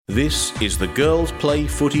This is the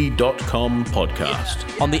girlsplayfooty.com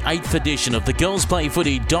podcast. On the 8th edition of the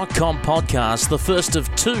girlsplayfooty.com podcast, the first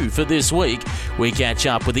of two for this week, we catch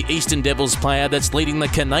up with the Eastern Devils player that's leading the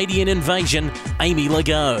Canadian invasion, Amy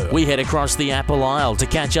Legault. We head across the Apple Isle to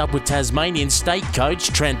catch up with Tasmanian State coach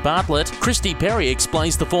Trent Bartlett. Christy Perry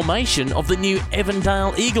explains the formation of the new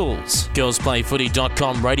Evandale Eagles.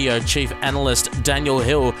 Girlsplayfooty.com radio chief analyst Daniel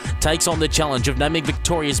Hill takes on the challenge of naming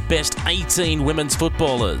Victoria's best 18 women's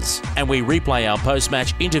footballers. And we replay our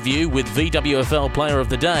post-match interview with VWFL Player of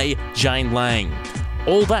the Day, Jane Lang.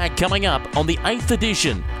 All that coming up on the 8th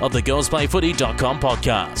edition of the girlsplayfooty.com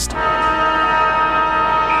podcast.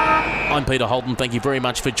 I'm Peter Holden. Thank you very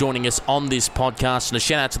much for joining us on this podcast, and a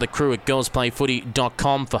shout out to the crew at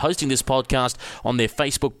girlsplayfooty.com for hosting this podcast on their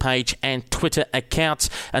Facebook page and Twitter accounts.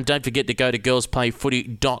 And don't forget to go to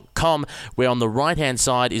girlsplayfooty.com, where on the right-hand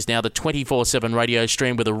side is now the 24/7 radio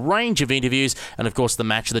stream with a range of interviews and, of course, the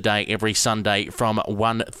match of the day every Sunday from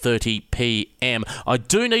 1:30 p.m. I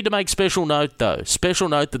do need to make special note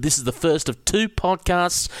that this is the first of two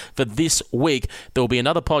podcasts for this week. There will be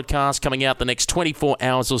another podcast coming out the next 24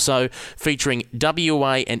 hours or so, featuring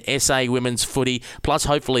WA and SA women's footy, plus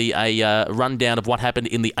hopefully a rundown of what happened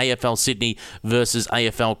in the AFL Sydney versus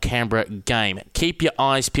AFL Canberra game. Keep your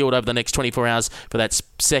eyes peeled over the next 24 hours for that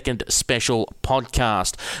second special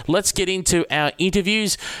podcast. Let's get into our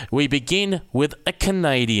interviews. We begin with a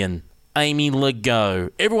Canadian, Amy Legault.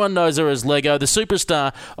 Everyone knows her as Lego, the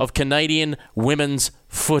superstar of Canadian women's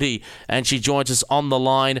footy, and she joins us on the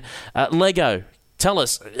line. Legault, tell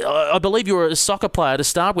us, I believe you were a soccer player to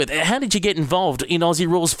start with. How did you get involved in Aussie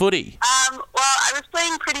rules footy? Well, I was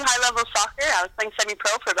playing pretty high-level soccer. I was playing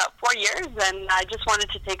semi-pro for about 4 years, and I just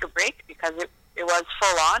wanted to take a break because it was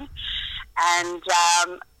full-on. And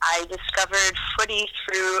I discovered footy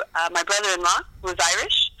through my brother-in-law, who was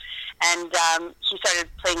Irish, and he started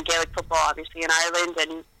playing Gaelic football, obviously, in Ireland,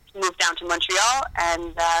 and he moved down to Montreal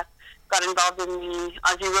and got involved in the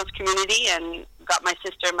Aussie rules community and got my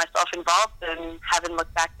sister and myself involved, and haven't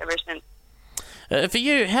looked back ever since. For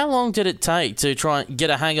you, how long did it take to try and get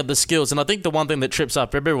a hang of the skills? And I think the one thing that trips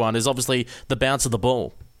up everyone is obviously the bounce of the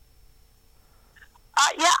ball.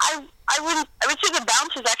 I would say the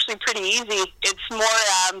bounce is actually pretty easy. It's more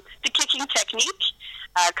the kicking technique.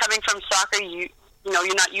 Coming from soccer, you're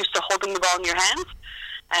not used to holding the ball in your hands,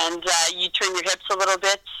 and you turn your hips a little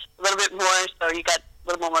bit more, so you got a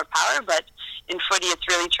little more power. But in footy, it's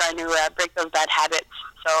really trying to break those bad habits.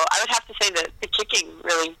 So I would have to say that the kicking,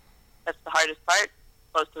 really, that's the hardest part,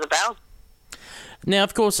 close to the bounce. Now,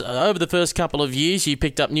 of course, over the first couple of years, you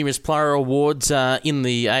picked up numerous player awards in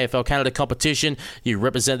the AFL Canada competition. You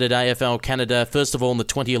represented AFL Canada, first of all, in the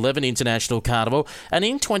 2011 International Carnival. And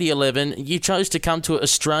in 2011, you chose to come to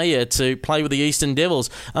Australia to play with the Eastern Devils.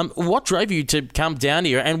 What drove you to come down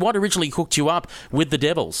here, and what originally hooked you up with the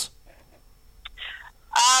Devils?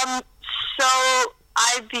 So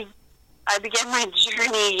I began my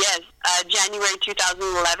journey, January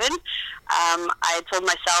 2011. I had told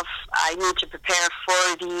myself I need to prepare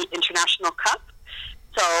for the International Cup.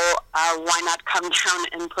 So why not come down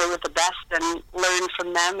and play with the best and learn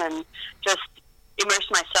from them and just immerse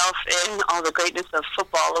myself in all the greatness of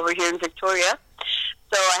football over here in Victoria.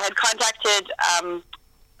 So I had contacted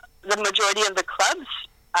the majority of the clubs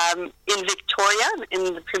in Victoria,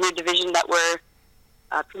 in the Premier Division that were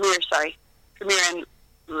Premier and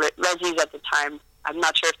Resis at the time. I'm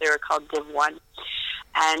not sure if they were called Div 1.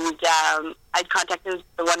 And I'd contacted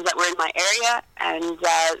the ones that were in my area, and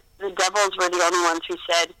the Devils were the only ones who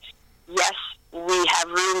said, yes, we have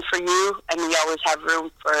room for you, and we always have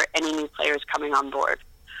room for any new players coming on board.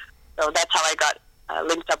 So that's how I got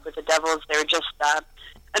linked up with the Devils. They were just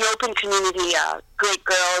an open community, great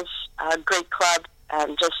girls, great club,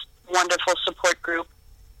 and just wonderful support group,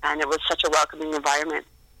 and it was such a welcoming environment.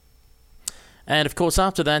 And, of course,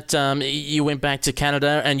 after that, you went back to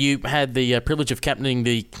Canada and you had the privilege of captaining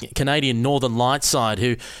the Canadian Northern Lights side,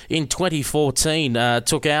 who in 2014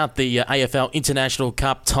 took out the AFL International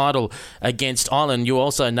Cup title against Ireland. You were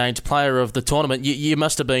also named player of the tournament. You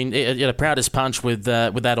must have been the proudest punch with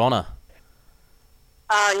that honour.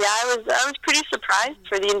 I was pretty surprised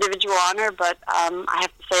for the individual honour, but I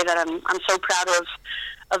have to say that I'm so proud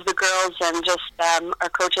of the girls and just our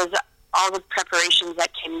coaches, all the preparations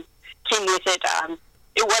that came with it.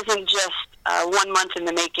 It wasn't just 1 month in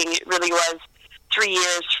the making. It really was 3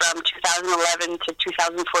 years from 2011 to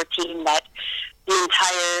 2014 that the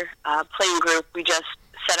entire playing group, we just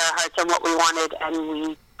set our hearts on what we wanted and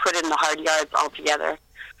we put in the hard yards all together.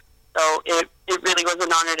 So it really was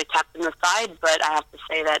an honor to captain the side, but I have to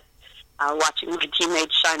say that watching my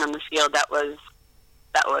teammates shine on the field, that was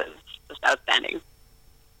just outstanding.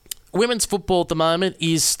 women's football at the moment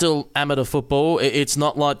is still amateur football. It's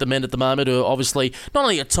not like the men at the moment who are obviously not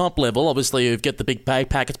only at top level, obviously who get the big pay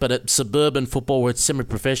packets, but at suburban football where it's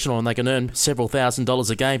semi-professional and they can earn several $1,000s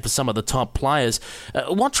a game for some of the top players.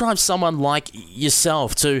 What drives someone like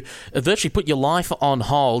yourself to virtually put your life on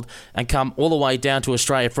hold and come all the way down to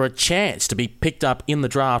Australia for a chance to be picked up in the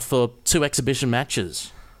draft for 2 exhibition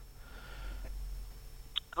matches?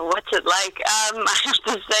 What's it like? I have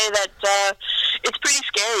to say that it's pretty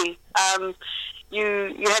scary.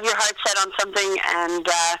 You have your heart set on something, and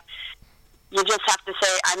you just have to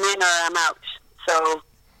say, I'm in or I'm out. So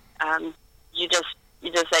you just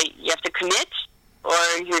say you have to commit, or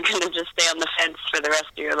you're going to just stay on the fence for the rest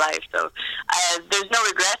of your life. So there's no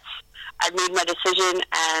regrets. I've made my decision,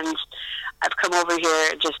 and I've come over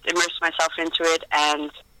here, just immersed myself into it, and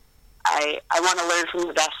I want to learn from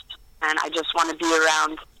the best. And I just want to be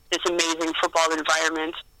around this amazing football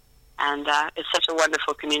environment, and it's such a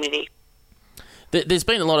wonderful community. There's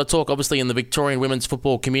been a lot of talk, obviously, in the Victorian women's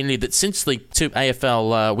football community that since the 2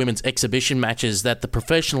 AFL women's exhibition matches, that the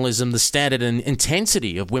professionalism, the standard and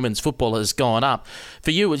intensity of women's football has gone up. For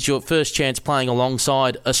you, it's your first chance playing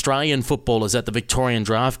alongside Australian footballers at the Victorian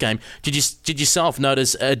draft game. Did you yourself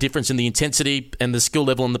notice a difference in the intensity and the skill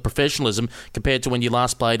level and the professionalism compared to when you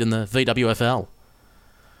last played in the VWFL?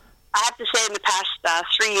 I have to say in the past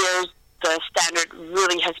 3 years, the standard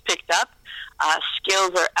really has picked up.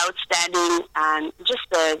 Skills are outstanding, and just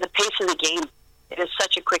the pace of the game. It is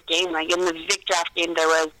such a quick game. Like in the Vic draft game,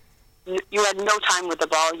 you had no time with the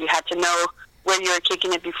ball. You had to know where you were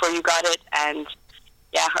kicking it before you got it, and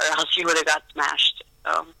or else you would have got smashed.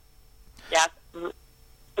 So,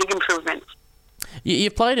 big improvement.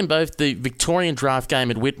 You've played in both the Victorian draft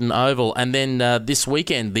game at Whitten Oval and then this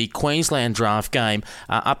weekend the Queensland draft game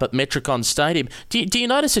up at Metricon Stadium. Do you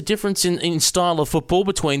notice a difference in style of football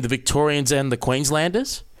between the Victorians and the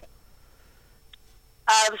Queenslanders?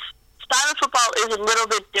 Style of football is a little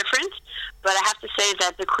bit different, but I have to say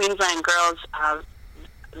that the Queensland girls,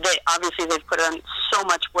 they've put on so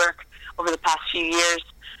much work over the past few years.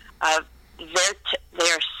 They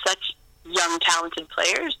are such young, talented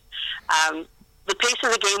players. The pace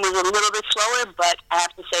of the game was a little bit slower, but I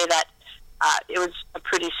have to say that it was a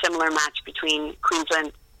pretty similar match between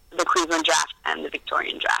the Queensland draft and the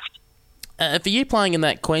Victorian draft. For you playing in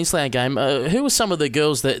that Queensland game, who were some of the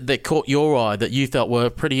girls that caught your eye that you felt were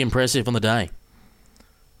pretty impressive on the day?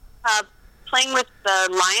 Playing with the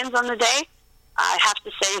Lions on the day, I have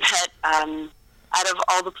to say that out of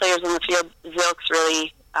all the players on the field, Zilks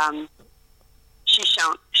really,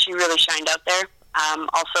 she really shined out there.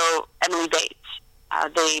 Also, Emily Bates.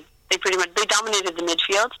 They dominated the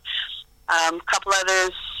midfield. A couple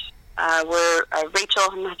others were Rachel.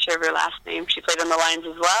 I'm not sure of her last name. She played on the Lions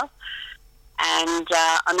as well. And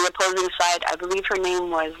on the opposing side, I believe her name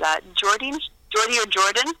was Jordan.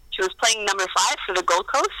 She was playing number 5 for the Gold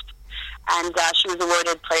Coast, and she was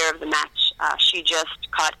awarded Player of the Match. She just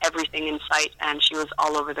caught everything in sight, and she was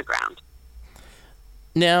all over the ground.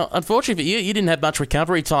 Now, unfortunately for you, you didn't have much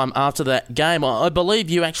recovery time after that game. I believe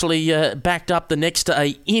you actually backed up the next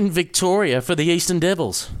day in Victoria for the Eastern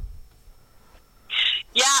Devils.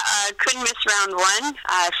 Yeah, couldn't miss round 1.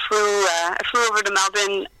 I flew over to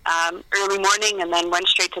Melbourne early morning and then went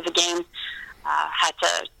straight to the game.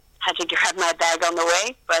 Had to grab my bag on the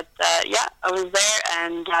way, but I was there,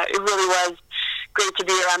 and it really was great to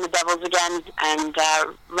be around the Devils again. And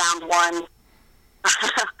round 1.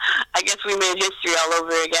 I guess we made history all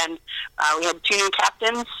over again. We had 2 new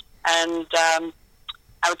captains, and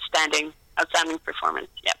outstanding performance.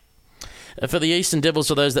 Yep. For the Eastern Devils,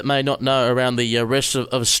 for those that may not know, around the rest of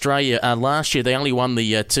Australia, last year they only won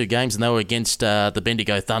the 2 games, and they were against the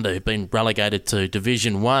Bendigo Thunder, who've been relegated to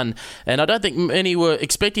Division 1. And I don't think many were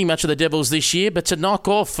expecting much of the Devils this year, but to knock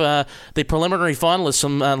off the preliminary finalists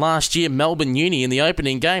from last year, Melbourne Uni, in the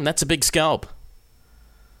opening game, that's a big scalp.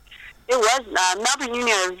 It was. Melbourne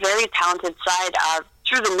Uni are a very talented side.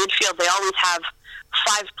 Through the midfield, they always have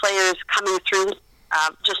 5 players coming through,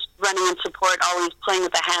 just running in support, always playing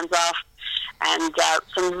with the hands off, and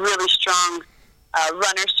some really strong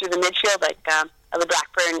runners through the midfield, like Ella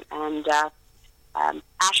Blackburn and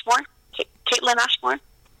Ashmore, Caitlin Ashmore.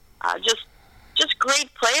 Just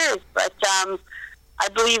great players. But I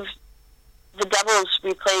believe the Devils,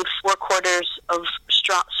 we played 4 quarters of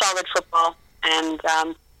solid football, and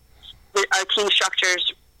our team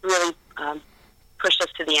structures really pushed us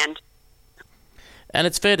to the end. And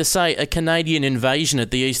it's fair to say a Canadian invasion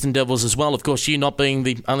at the Eastern Devils as well, of course, you not being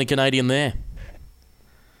the only Canadian there.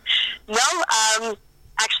 No,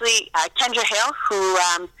 actually, Kendra Hale, who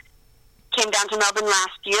came down to Melbourne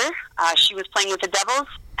last year, she was playing with the Devils,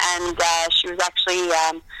 and she was actually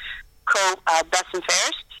Bess and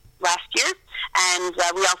Fairest last year, and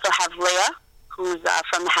we also have Leia, who's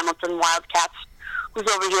from the Hamilton Wildcats, who's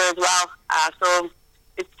over here as well. So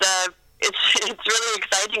it's really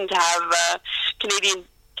exciting to have Canadian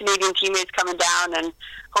teammates coming down, and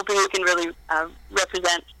hoping we can really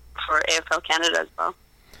represent for AFL Canada as well.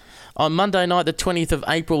 On Monday night, the 20th of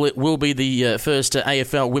April, it will be the first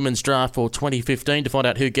AFL Women's Draft for 2015 to find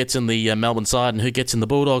out who gets in the Melbourne side and who gets in the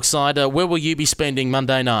Bulldogs side. Where will you be spending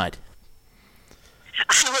Monday night?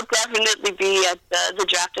 I will definitely be at the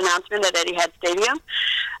draft announcement at Etihad Stadium.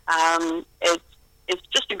 It's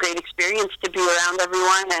just a great experience to be around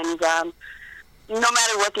everyone, and no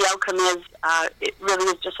matter what the outcome is, it really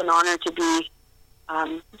is just an honor to be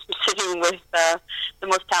sitting with the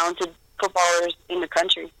most talented footballers in the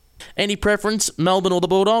country. Any preference, Melbourne or the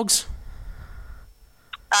Bulldogs?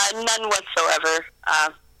 None whatsoever.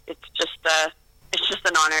 It's just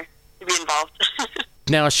an honor to be involved.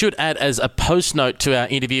 Now, I should add, as a post note to our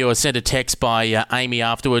interview, I sent a text by Amy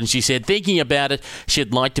afterwards, and she said, thinking about it,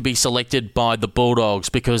 she'd like to be selected by the Bulldogs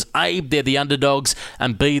because A, they're the underdogs,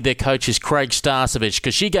 and B, their coach is Craig Starcevich,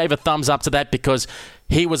 because she gave a thumbs up to that because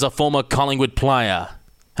he was a former Collingwood player.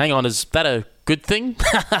 Hang on, is that a good thing?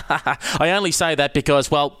 I only say that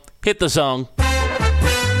because, well, hit the song.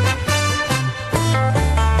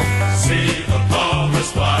 See the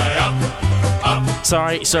Bombers fly up.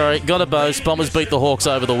 Sorry, got a boast. Bombers beat the Hawks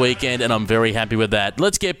over the weekend, and I'm very happy with that.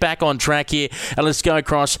 Let's get back on track here, and let's go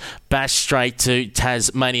across, bash straight to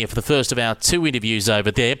Tasmania for the first of our two interviews over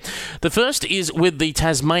there. The first is with the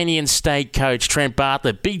Tasmanian State coach, Trent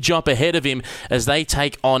Bartlett. Big job ahead of him as they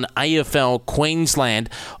take on AFL Queensland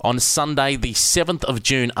on Sunday, the 7th of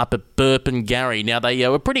June, up at Burpengary. Now, they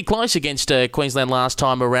were pretty close against Queensland last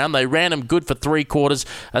time around. They ran them good for 3 quarters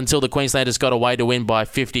until the Queenslanders got away to win by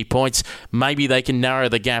 50 points. Maybe they can narrow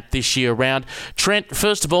the gap this year around. Trent,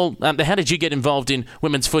 first of all, how did you get involved in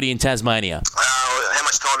women's footy in Tasmania? How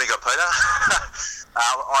much time you got, Peter?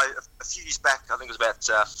 A few years back, I think it was about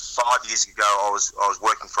 5 years ago, I was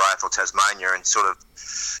working for AFL Tasmania and sort of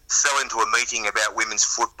fell into a meeting about women's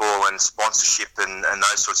football and sponsorship and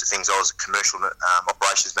those sorts of things. I was a commercial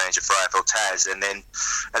operations manager for AFL Tas, and then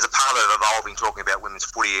as a part of evolving, talking about women's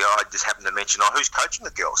footy, I just happened to mention, who's coaching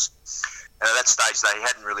the girls? And at that stage, they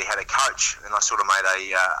hadn't really had a coach, and I sort of made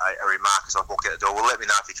a remark as I walked out the door, well, let me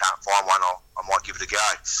know if you can't find one, I might give it a go.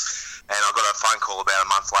 And I got a phone call about a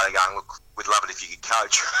month later going, look, we'd love it if you could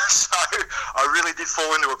coach. So I really did fall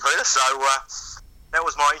into it, Peter. So that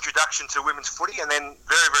was my introduction to women's footy, and then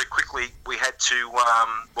very, very quickly we had to,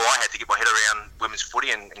 I had to get my head around women's footy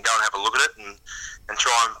and go and have a look at it and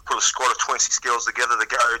try and put a squad of 26 girls together to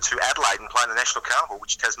go to Adelaide and play in the National Carnival,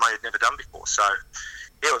 which Tasmania had never done before. So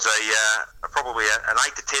it was probably an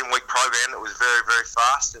 8 to 10 week program that was very, very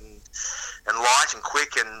fast and light and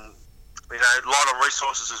quick and, light on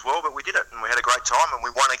resources as well, but we did it and we had a great time and we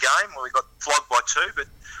won a game where we got flogged by 2, but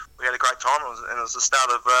we had a great time and it was the start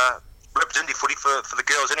of representative footy for the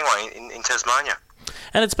girls anyway in Tasmania.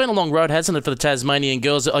 And it's been a long road, hasn't it, for the Tasmanian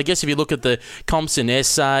girls? I guess if you look at the comps in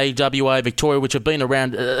SA, WA, Victoria, which have been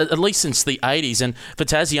around at least since the 80s, and for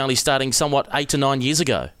Tassie only starting somewhat 8 to 9 years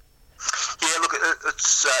ago. Yeah, look,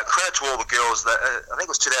 it's credit to all the girls. That I think it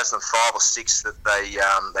was 2005 or 6 that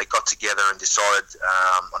they got together and decided.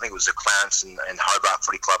 I think it was the Clarence and Hobart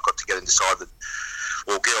Footy Club got together and decided that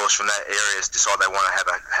all girls from that area decided they want to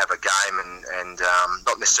have a game and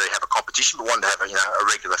not necessarily have a competition, but wanted to have a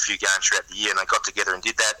regular few games throughout the year. And they got together and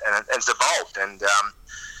did that, and it's evolved. And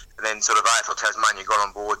then sort of AFL Tasmania got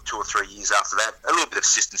on board 2 or 3 years after that. A little bit of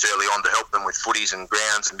assistance early on to help them with footies and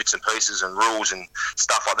grounds and bits and pieces and rules and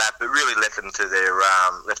stuff like that, but really left them to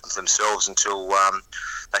themselves until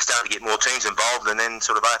they started to get more teams involved, and then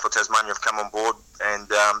sort of AFL Tasmania have come on board and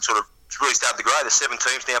sort of really started to grow. There's 7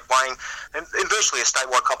 teams now playing in virtually a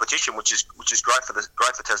statewide competition, which is great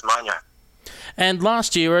for Tasmania. And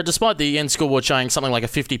last year, despite the end scoreboard showing something like a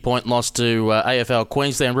 50-point loss to AFL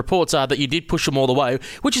Queensland, reports are that you did push them all the way,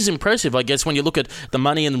 which is impressive, I guess, when you look at the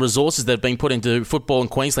money and the resources that have been put into football in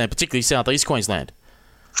Queensland, particularly South East Queensland.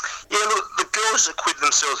 Yeah, look, the girls acquitted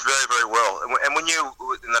themselves very, very well. And when you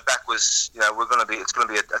in the back was, it's going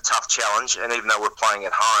to be a tough challenge. And even though we're playing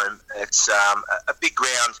at home, it's a big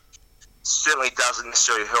ground. Certainly doesn't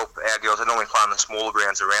necessarily help our girls. They normally play on the smaller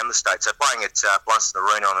grounds around the state. So playing at Blunston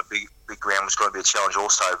Arena on a big ground was going to be a challenge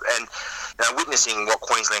also. And witnessing what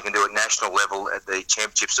Queensland can do at national level at the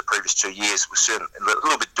championships the previous 2 years was certainly a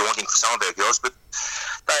little bit daunting for some of our girls. But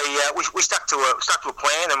we stuck to a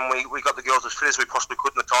plan, and we got the girls as fit as we possibly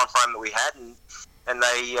could in the time frame that we had. And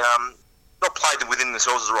they not played them within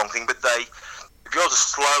themselves is the wrong thing, but the girls are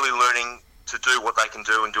slowly learning to do what they can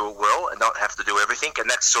do and do it well and not have to do everything. And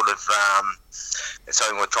that's sort of it's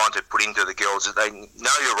something we're trying to put into the girls, that they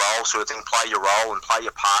know your role, sort of thing, play your role and play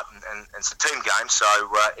your part. And it's a team game, so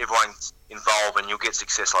everyone's involved and you'll get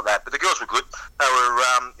success like that. But the girls were good. They were,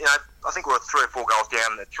 I think we were 3 or 4 goals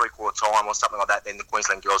down at three-quarter time or something like that. Then the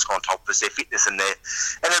Queensland girls got on top of us. Their fitness and their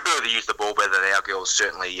ability to use the ball better than our girls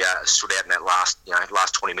certainly stood out in that last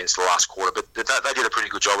 20 minutes of the last quarter. But they did a pretty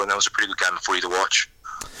good job, and that was a pretty good game of footy to watch.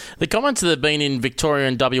 The comments that have been in Victoria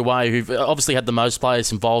and WA, who've obviously had the most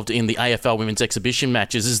players involved in the AFL women's exhibition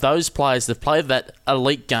matches, is those players that have played that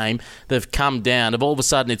elite game, they've come down, and all of a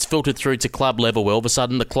sudden it's filtered through to club level, where all of a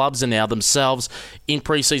sudden the clubs are now themselves in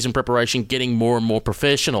pre-season preparation getting more and more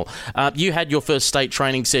professional. You had your first state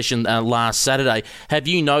training session last Saturday. Have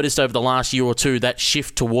you noticed over the last year or two that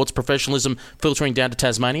shift towards professionalism filtering down to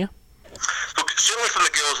Tasmania? Look, certainly from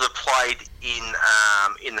the girls that have played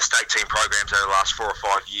in the state team programs over the last 4 or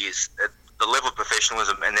 5 years, the level of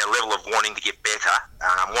professionalism and their level of wanting to get better,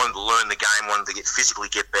 wanting to learn the game, wanting to physically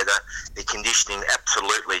get better, their conditioning,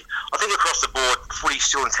 absolutely. I think across the board, footy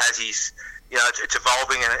still in Tassie's, it's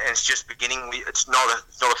evolving and it's just beginning. It's not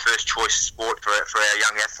a first choice sport for our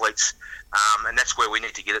young athletes. And that's where we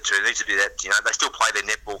need to get it to. It needs to be that, they still play their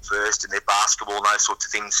netball first and their basketball and those sorts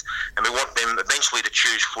of things. And we want them eventually to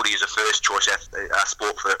choose footy as a first choice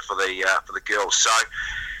sport for the girls. So,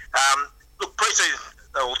 look, pre-season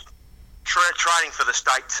training for the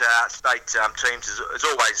state teams is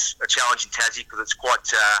always a challenge in Tassie because it's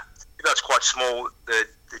quite small. The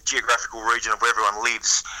geographical region of where everyone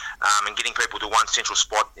lives, and getting people to one central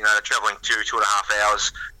spot, they're travelling 2.5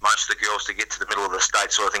 hours, most of the girls, to get to the middle of the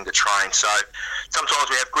state sort of thing to train. So sometimes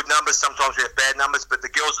we have good numbers, sometimes we have bad numbers, but the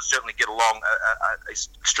girls that certainly get along are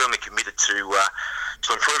extremely committed to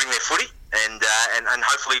improving their footy and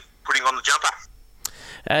hopefully putting on the jumper.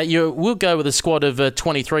 We'll go with a squad of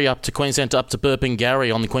 23 up to Queensland, up to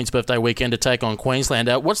Burpengary on the Queen's Birthday weekend to take on Queensland.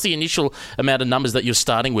 What's the initial amount of numbers that you're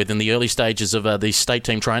starting with in the early stages of the state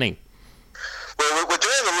team training? Well, we're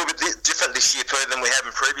doing a little bit different this year than we have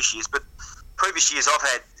in previous years, but previous years I've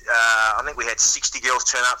had, I think we had 60 girls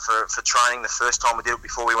turn up for training the first time we did it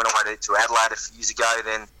before we went away to Adelaide a few years ago,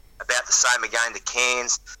 then about the same again to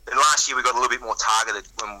Cairns. Then last year we got a little bit more targeted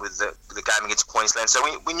with the game against Queensland. So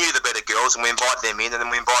we knew the better girls and we invited them in, and then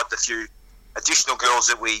we invited a few additional girls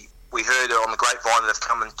that we heard on the grapevine that have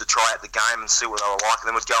come in to try out the game and see what they were like, and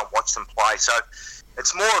then we'd go and watch them play. So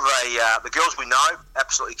it's more of the girls we know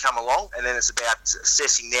absolutely come along, and then it's about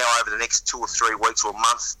assessing now over the next 2 or 3 weeks or a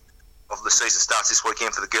month of the season starts this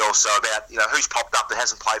weekend for the girls. So about who's popped up that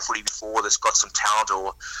hasn't played footy before, that's got some talent,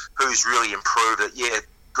 or who's really improved.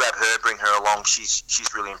 Grab her, bring her along. She's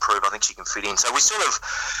really improved. I think she can fit in. So it's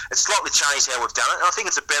slightly changed how we've done it. And I think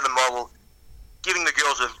it's a better model, giving the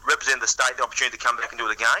girls that represent the state the opportunity to come back and do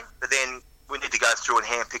it again. But then we need to go through and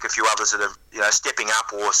handpick a few others that are stepping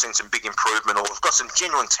up or seen some big improvement, or have got some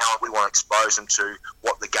genuine talent. We want to expose them to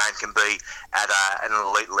what the game can be at an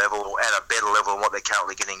elite level or at a better level than what they're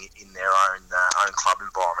currently getting in their own club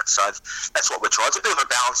environment. So that's what we're trying. It's a bit of a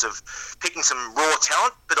balance of picking some raw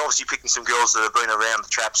talent, but obviously picking some girls that have been around the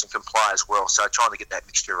traps and can play as well. So trying to get that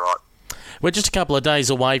mixture right. We're just a couple of days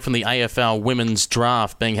away from the AFL Women's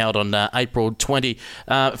Draft being held on April 20.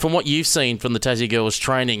 From what you've seen from the Tassie Girls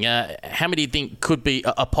training, how many do you think could be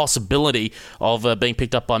a possibility of being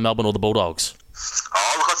picked up by Melbourne or the Bulldogs?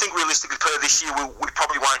 Oh, look, I think realistically, per this year, we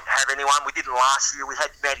probably won't have anyone. We didn't last year. We had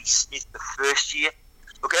Maddie Smith the first year.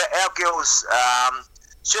 Look, our girls,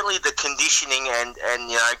 certainly the conditioning and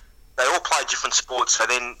they all play different sports. So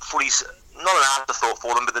then footy's not an afterthought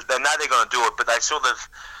for them, but they know they're going to do it. But they sort of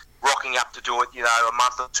rocking up to do it, a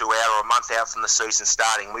month or 2 out or a month out from the season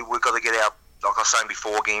starting. We've got to get our, like I was saying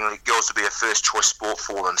before, getting the girls to be a first choice sport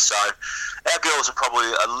for them. So our girls are probably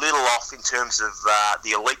a little off in terms of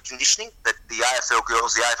the elite conditioning that the AFL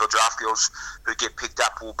girls, the AFL draft girls who get picked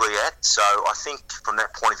up will be at. So I think from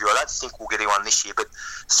that point of view, I don't think we'll get anyone this year, but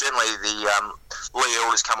certainly Lee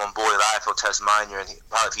Earl has come on board at AFL Tasmania, and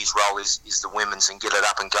part of his role is the women's and get it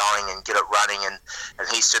up and going and get it running, and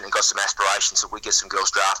he's certainly got some aspirations that we get some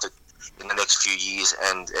girls drafted in the next few years,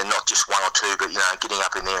 and not just 1 or 2, but getting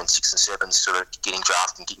up in there in 6 and 7, sort of getting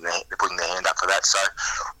drafted and putting their hand up for that. So,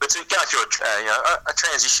 but to go through a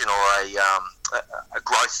transition or a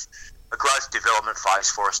growth development phase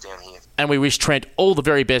for us down here. And we wish Trent all the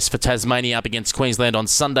very best for Tasmania up against Queensland on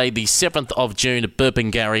Sunday, the 7th of June at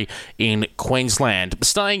Burpengary in Queensland.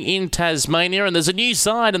 Staying in Tasmania, and there's a new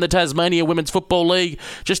side in the Tasmania Women's Football League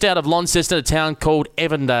just out of Launceston, a town called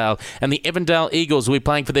Evandale. And the Evandale Eagles will be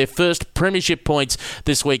playing for their first premiership points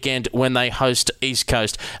this weekend when they host East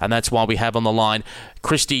Coast. And that's why we have on the line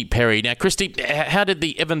Christy Perry. Now, Christy, how did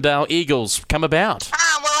the Evandale Eagles come about?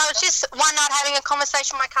 Well, I was just one night having a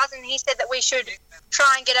conversation with my cousin, and he said that we should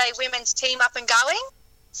try and get a women's team up and going.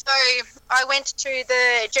 So I went to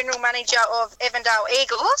the general manager of Evandale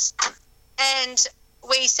Eagles, and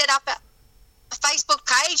we set up a Facebook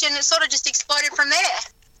page, and it sort of just exploded from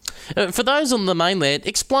there. For those on the mainland,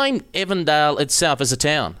 explain Evandale itself as a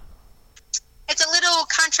town. It's a little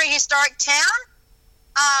country historic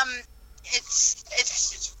town. It's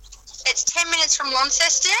 10 minutes from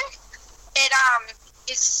Launceston.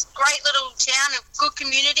 It's a great little town, a good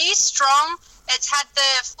community, strong. It's had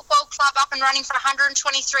the football club up and running for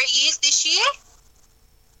 123 years this year.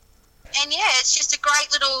 And yeah, it's just a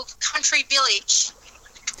great little country village.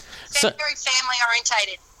 Very family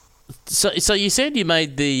orientated. So you said you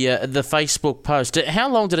made the Facebook post. How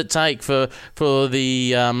long did it take for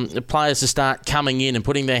the players to start coming in and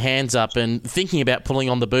putting their hands up and thinking about pulling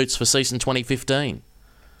on the boots for season 2015?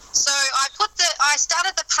 So I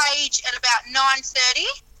started the page at about 9:30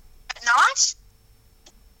 at night.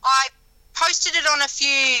 I posted it on a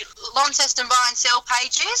few Launceston buy and sell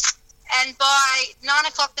pages, and by 9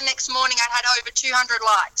 o'clock the next morning I had over 200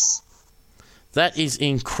 likes. That is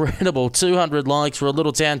incredible. 200 likes for a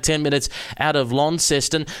little town 10 minutes out of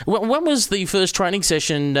Launceston. When was the first training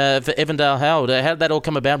session for Evandale held? How did that all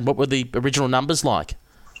come about? What were the original numbers like?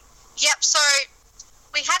 Yep, so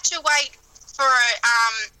we had to wait for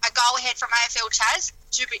a go-ahead from AFL Tas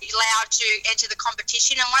to be allowed to enter the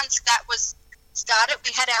competition. And once that was started,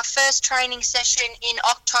 we had our first training session in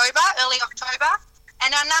early October.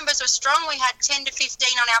 And our numbers were strong. We had 10 to 15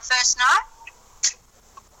 on our first night.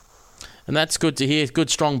 And that's good to hear.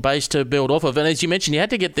 Good, strong base to build off of. And as you mentioned, you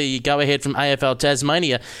had to get the go-ahead from AFL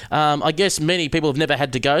Tasmania. I guess many people have never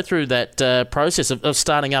had to go through that process of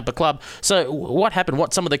starting up a club. So what happened?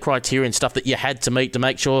 What's some of the criteria and stuff that you had to meet to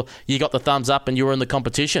make sure you got the thumbs up and you were in the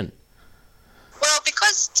competition? Well,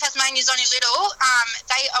 because Tasmania's only little,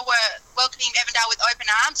 they were welcoming Evandale with open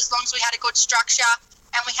arms as long as we had a good structure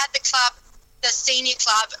and we had the senior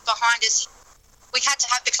club behind us. We had to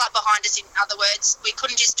have the club behind us, in other words. We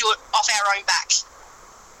couldn't just do it off our own back.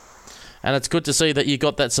 And it's good to see that you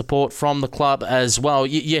got that support from the club as well.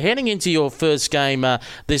 You're heading into your first game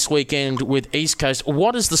this weekend with East Coast.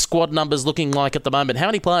 What is the squad numbers looking like at the moment? How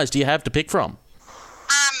many players do you have to pick from?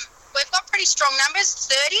 We've got pretty strong numbers,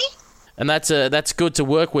 30. And that's good to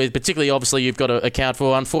work with, particularly, obviously, you've got to account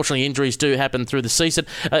for, unfortunately, injuries do happen through the season.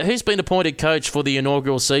 Who's been appointed coach for the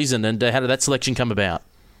inaugural season, and how did that selection come about?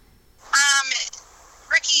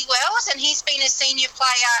 Ricky Wells, and he's been a senior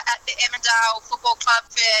player at the Evandale Football Club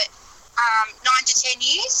for 9 to 10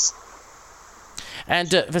 years.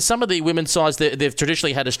 And for some of the women's sides, they've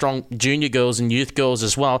traditionally had a strong junior girls and youth girls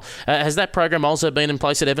as well. Has that program also been in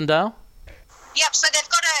place at Evandale? Yep, so they've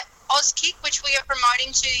got a Auskick, which we are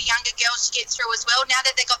promoting to younger girls to get through as well, now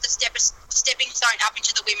that they've got the stepping stone up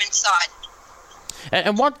into the women's side.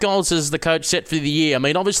 And what goals has the coach set for the year? I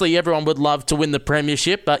mean, obviously everyone would love to win the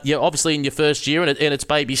premiership, but you're obviously in your first year and it's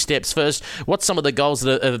baby steps first. What's some of the goals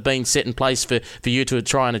that have been set in place for you to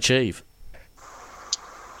try and achieve?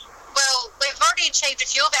 Well, we've already achieved a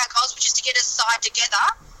few of our goals, which is to get a side together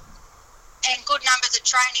and good numbers at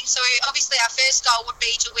training. So obviously our first goal would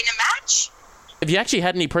be to win a match. Have you actually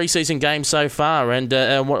had any pre-season games so far, and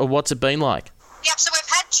what's it been like? Yep, so we've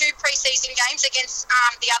had 2 pre-season games against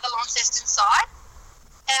the other Launceston side.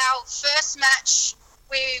 Our first match,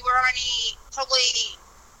 we were only probably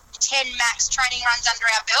 10 max training runs under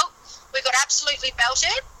our belt. We got absolutely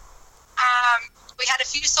belted. We had a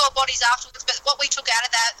few sore bodies afterwards, but what we took out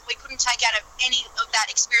of that, we couldn't take out of any of that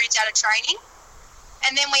experience out of training.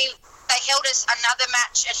 And then they held us another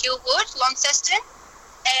match at Hillwood, Launceston,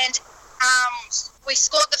 and we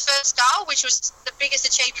scored the first goal, which was the biggest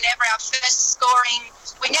achievement ever, our first scoring.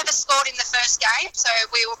 We never scored in the first game, so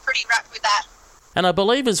we were pretty wrapped with that. And I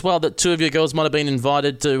believe as well that 2 of your girls might have been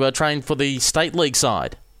invited to train for the State League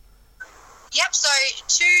side. Yep, so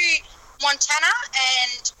 2, Montana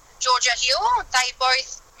and Georgia Hill, they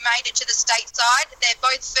both made it to the state side. They're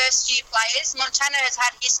both first-year players. Montana has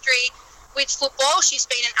had history with football. She's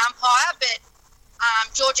been an umpire, but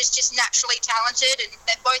Georgia's just naturally talented, and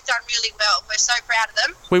they've both done really well. We're so proud of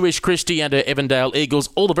them. We wish Christy and her Evandale Eagles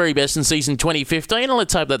all the very best in season 2015, and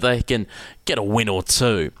let's hope that they can get a win or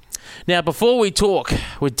 2. Now, before we talk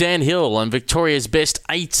with Dan Hill and Victoria's best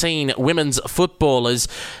 18 women's footballers,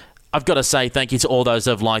 I've got to say thank you to all those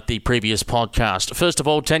who have liked the previous podcast. First of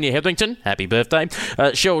all, Tanya Hetherington, happy birthday.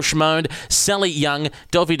 Cheryl Schmode, Sally Young,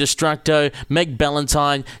 Delphi Destructo, Meg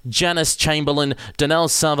Ballantyne, Janice Chamberlain, Donnell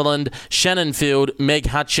Sutherland, Shannon Field, Meg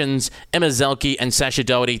Hutchins, Emma Zelke, and Sasha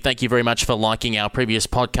Doherty. Thank you very much for liking our previous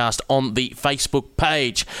podcast on the Facebook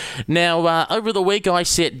page. Now, over the week, I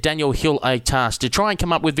set Daniel Hill a task to try and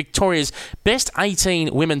come up with Victoria's best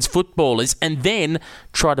 18 women's footballers and then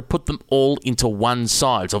try to put them all into one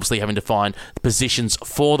side. It's obviously having to find the positions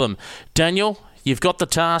for them. Daniel, you've got the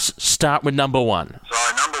task. Start with number one. So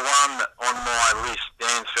number one on my list,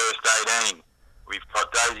 Dan's first 18. We've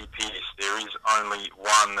got Daisy Pearce. There is only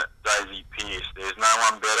one Daisy Pearce. There's no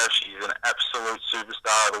one better. She's an absolute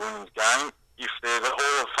superstar of the women's game. If there's a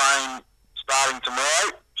Hall of Fame starting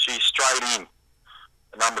tomorrow, she's straight in.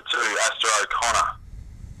 Number two, Astra O'Connor.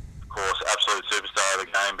 Of course, absolute superstar of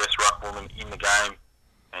the game, best ruck woman in the game,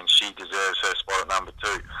 and she deserves her spot at number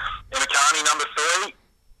two. Emma Carney, number three,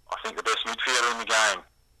 I think the best midfielder in the game,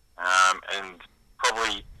 and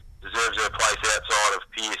probably deserves her place outside of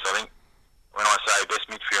Pearce. I think when I say best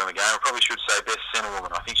midfielder in the game, I probably should say best centre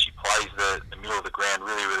woman. I think she plays the middle of the ground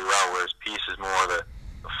really, really well, whereas Pearce is more of the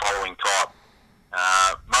following type.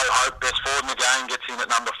 Mo Hope, best forward in the game, gets in at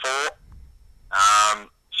number four.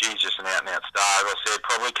 She's just an out-and-out star. As I said,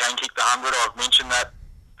 probably can kick the 100. I've mentioned that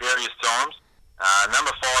various times. Number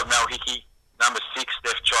five, Mel Hickey. Number six,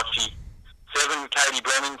 Steph Chochi. 7, Katie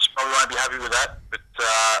Brennan. She probably won't be happy with that, but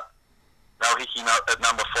Mel Hickey at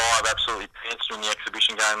number 5 absolutely pantsed in the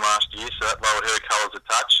exhibition game last year, so that lowered her colours a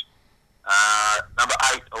touch. Number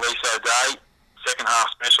 8, Elise O'Day, second half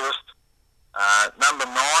specialist. Number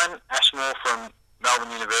 9, Ashmore from Melbourne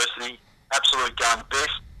University. Absolute gun,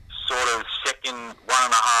 best sort of second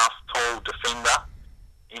 1.5 tall defender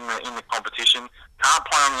in the competition. Can't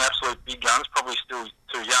play on the absolute big guns, probably still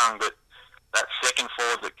too young, but that second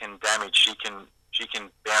forward that can damage, she can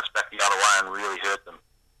bounce back the other way and really hurt them.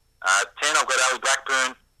 10, I've got Ali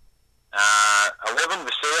Blackburn. 11,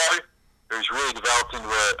 Vaseo, who's really developed into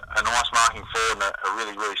a nice marking forward and a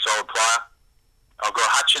really, really solid player. I've got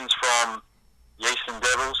Hutchins from the Eastern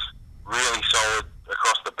Devils, really solid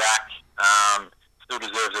across the back. Still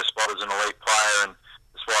deserves her spot as an elite player, and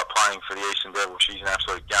despite playing for the Eastern Devils, she's an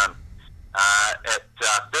absolute gun. At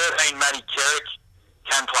 13, Maddie Kerrick,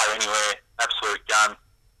 can play anywhere, absolute gun.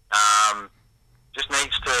 Just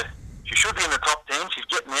needs to, she should be in the top 10, she's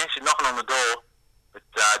getting there, she's knocking on the door, but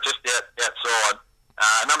just outside.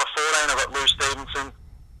 Number 14, I've got Lou Stevenson.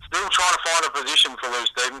 Still trying to find a position for Lou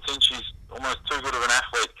Stevenson. She's almost too good of an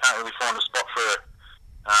athlete, can't really find a spot for her.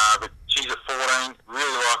 But she's at 14,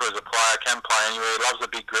 really like her as a player, can play anywhere, loves the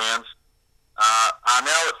big grounds.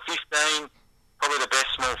 Arnell at 15, probably the best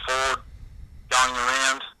small forward going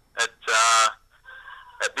around at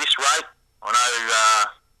this rate. I know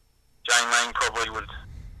Jane Lang probably would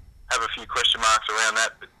have a few question marks around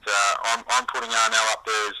that, but I'm putting Arnell up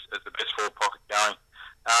there as the best forward pocket going.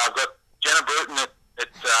 I've got Jenna Bruton at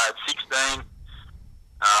 16.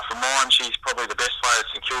 For mine, she's probably the best player at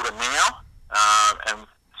St Kilda now, and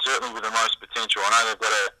certainly with the most potential. I know they've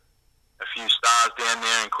got a few stars down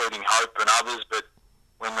there, including Hope and others, but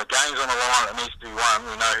when the game's on the line and it needs to be won,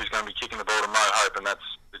 we know who's going to be kicking the ball to Mo Hope, and that's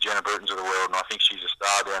the Jenna Brutons of the world, and I think she's a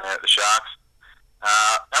star down there at the Sharks.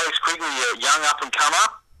 Alex Quigley, a young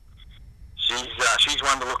up-and-comer. She's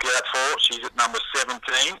one to look out for. She's at number 17.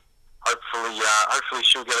 Hopefully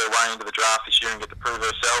she'll get her way into the draft this year and get to prove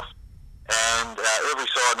herself. And every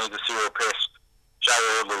side needs a serial pest. Jay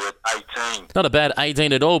Audley at 18. Not a bad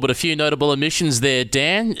 18 at all, but a few notable omissions there,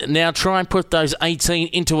 Dan. Now try and put those 18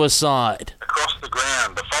 into a side. Across the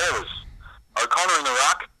ground, the followers. O'Connor in the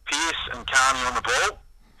ruck, Pearce and Carney on the ball.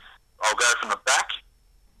 I'll go from the back.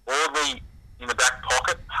 Audley in the back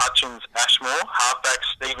pocket, Hutchins, Ashmore. Halfback,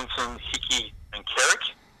 Stevenson, Hickey and Kerrick.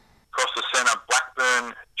 Across the centre,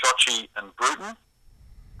 Blackburn, Chochi and Bruton.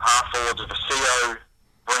 Half forwards are Vaseo,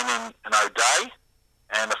 Brennan and O'Day.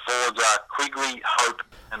 And the forwards are Quigley, Hope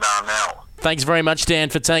and Arnell. Thanks very much, Dan,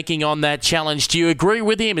 for taking on that challenge. Do you agree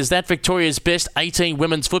with him? Is that Victoria's best 18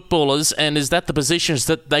 women's footballers, and is that the positions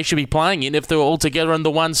that they should be playing in if they're all together on the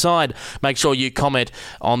one side? Make sure you comment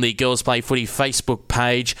on the Girls Play Footy Facebook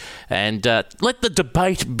page and let the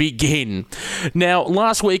debate begin. Now,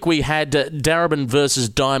 last week we had Darebin versus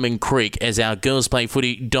Diamond Creek as our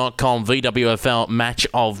girlsplayfooty.com VWFL match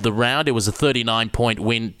of the round. It was a 39-point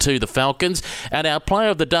win to the Falcons. And our player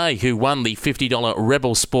of the day, who won the $50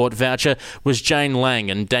 Rebel Sport voucher, was Jane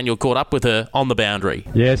Lang, and Daniel caught up with her on the boundary.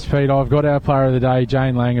 Yes, Pete, I've got our player of the day,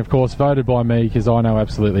 Jane Lang, of course, voted by me because I know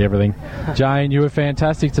absolutely everything. Jane, you were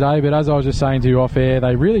fantastic today, but as I was just saying to you off air,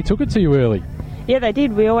 they really took it to you early. Yeah, they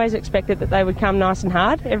did. We always expected that they would come nice and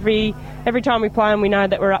hard. Every time we play them, we know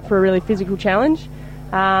that we're up for a really physical challenge.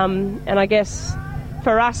 And I guess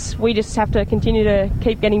for us, we just have to continue to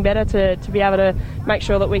keep getting better to be able to make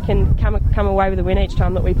sure that we can come away with a win each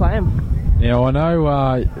time that we play them. Now, I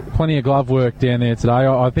know plenty of glove work down there today.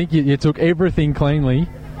 I think you took everything cleanly.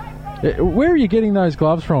 Where are you getting those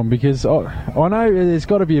gloves from? Because I know there's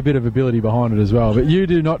got to be a bit of ability behind it as well, but you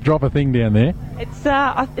do not drop a thing down there. It's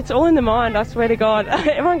all in the mind, I swear to God.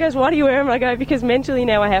 Everyone goes, why do you wear them? And I go, because mentally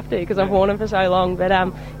now I have to, because I've worn them for so long. But I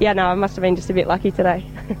must have been just a bit lucky today.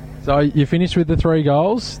 So you finished with the 3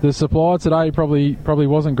 goals. The supply today probably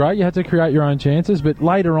wasn't great. You had to create your own chances, but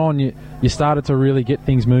later on you started to really get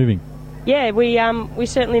things moving. Yeah, we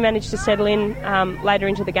certainly managed to settle in later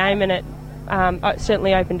into the game, and it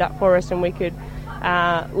certainly opened up for us, and we could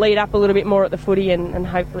lead up a little bit more at the footy, and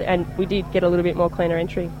hopefully, and we did get a little bit more cleaner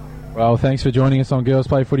entry. Well, thanks for joining us on Girls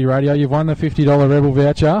Play Footy Radio. You've won the $50 Rebel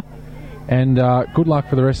voucher, and good luck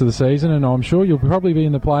for the rest of the season, and I'm sure you'll probably be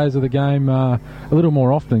in the players of the game a little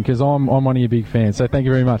more often, because I'm one of your big fans, so thank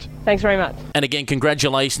you very much. Thanks very much. And again,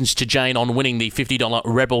 congratulations to Jane on winning the $50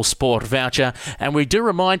 Rebel Sport voucher. And we do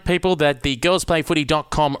remind people that the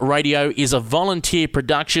girlsplayfooty.com radio is a volunteer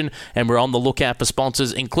production, and we're on the lookout for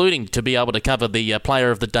sponsors, including to be able to cover the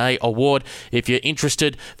Player of the Day award. If you're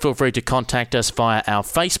interested, feel free to contact us via our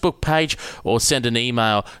Facebook page or send an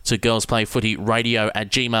email to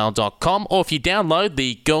girlsplayfootyradio@gmail.com. Or if you download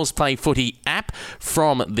the Girls Play Footy app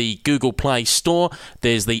from the Google Play Store,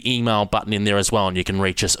 there's the email button in there as well, and you can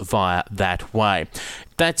reach us via that way.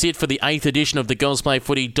 That's it for the 8th edition of the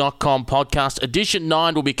girlsplayfooty.com podcast. Edition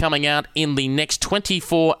 9 will be coming out in the next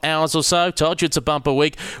 24 hours or so. Told you it's a bumper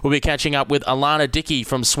week. We'll be catching up with Alana Dickey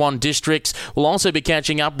from Swan Districts. We'll also be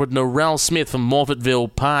catching up with Narelle Smith from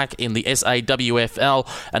Morfettville Park in the SAWFL,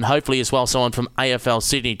 and hopefully as well someone from AFL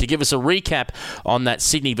Sydney to give us a recap on that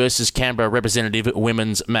Sydney versus Canberra representative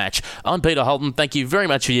women's match. I'm Peter Holden. Thank you very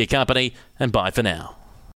much for your company, and bye for now.